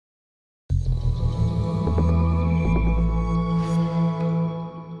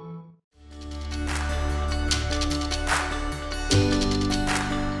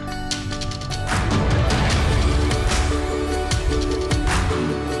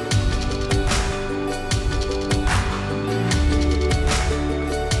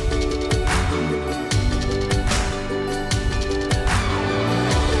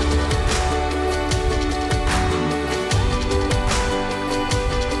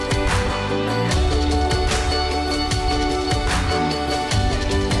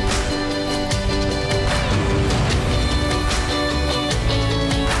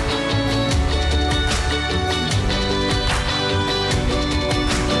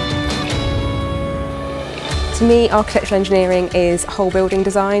To me, architectural engineering is whole building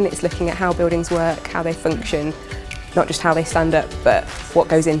design. It's looking at how buildings work, how they function, not just how they stand up, but what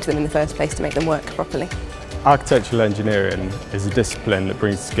goes into them in the first place to make them work properly. Architectural engineering is a discipline that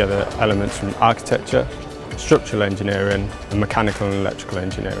brings together elements from architecture, structural engineering and mechanical and electrical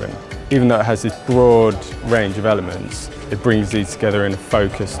engineering. Even though it has this broad range of elements, it brings these together in a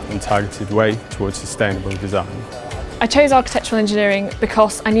focused and targeted way towards sustainable design. I chose architectural engineering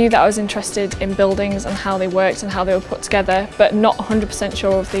because I knew that I was interested in buildings and how they worked and how they were put together, but not 100%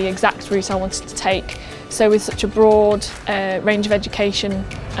 sure of the exact route I wanted to take. So with such a broad range of education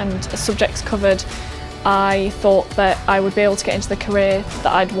and subjects covered, I thought that I would be able to get into the career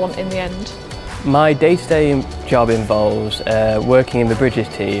that I'd want in the end. My day-to-day job involves working in the Bridges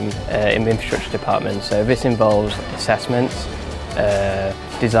team in the infrastructure department. So this involves assessments,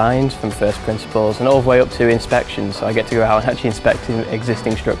 designs from first principles and all the way up to inspections, so I get to go out and actually inspect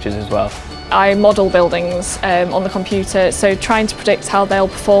existing structures as well. I model buildings on the computer, so trying to predict how they'll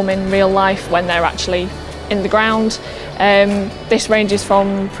perform in real life when they're actually in the ground. This ranges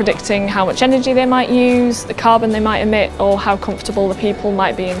from predicting how much energy they might use, the carbon they might emit, or how comfortable the people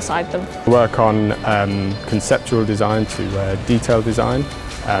might be inside them. We work on conceptual design to detail design.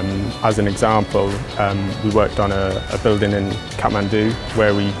 As an example, we worked on a building in Kathmandu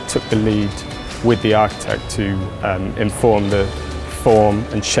where we took the lead with the architect to inform the form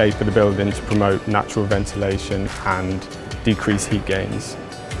and shape of the building to promote natural ventilation and decrease heat gains.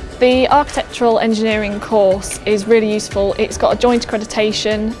 The architectural engineering course is really useful. It's got a joint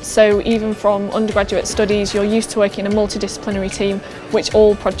accreditation, so even from undergraduate studies you're used to working in a multidisciplinary team, which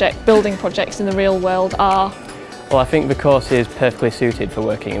all building projects in the real world are. Well, I think the course is perfectly suited for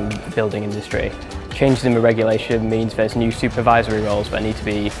working in the building industry. Changes in the regulation means there's new supervisory roles that need to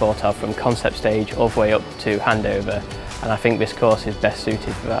be thought of from concept stage all the way up to handover, and I think this course is best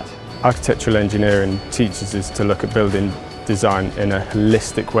suited for that. Architectural engineering teaches us to look at building design in a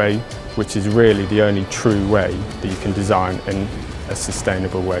holistic way, which is really the only true way that you can design in a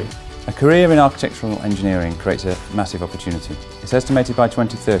sustainable way. A career in architectural engineering creates a massive opportunity. It's estimated by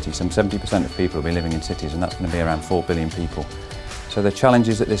 2030 some 70% of people will be living in cities, and that's going to be around 4 billion people. So the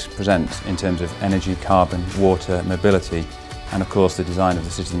challenges that this presents in terms of energy, carbon, water, mobility and of course the design of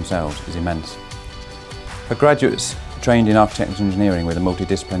the cities themselves is immense. For graduates trained in architectural engineering with a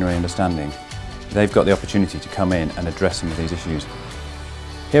multidisciplinary understanding, they've got the opportunity to come in and address some of these issues.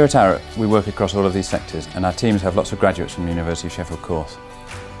 Here at ARRAT we work across all of these sectors, and our teams have lots of graduates from the University of Sheffield course.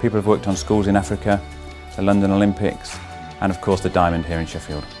 People have worked on schools in Africa, the London Olympics and of course the Diamond here in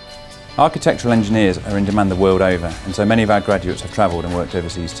Sheffield. Architectural engineers are in demand the world over, and so many of our graduates have travelled and worked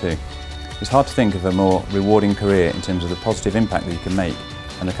overseas too. It's hard to think of a more rewarding career in terms of the positive impact that you can make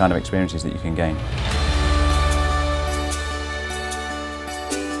and the kind of experiences that you can gain.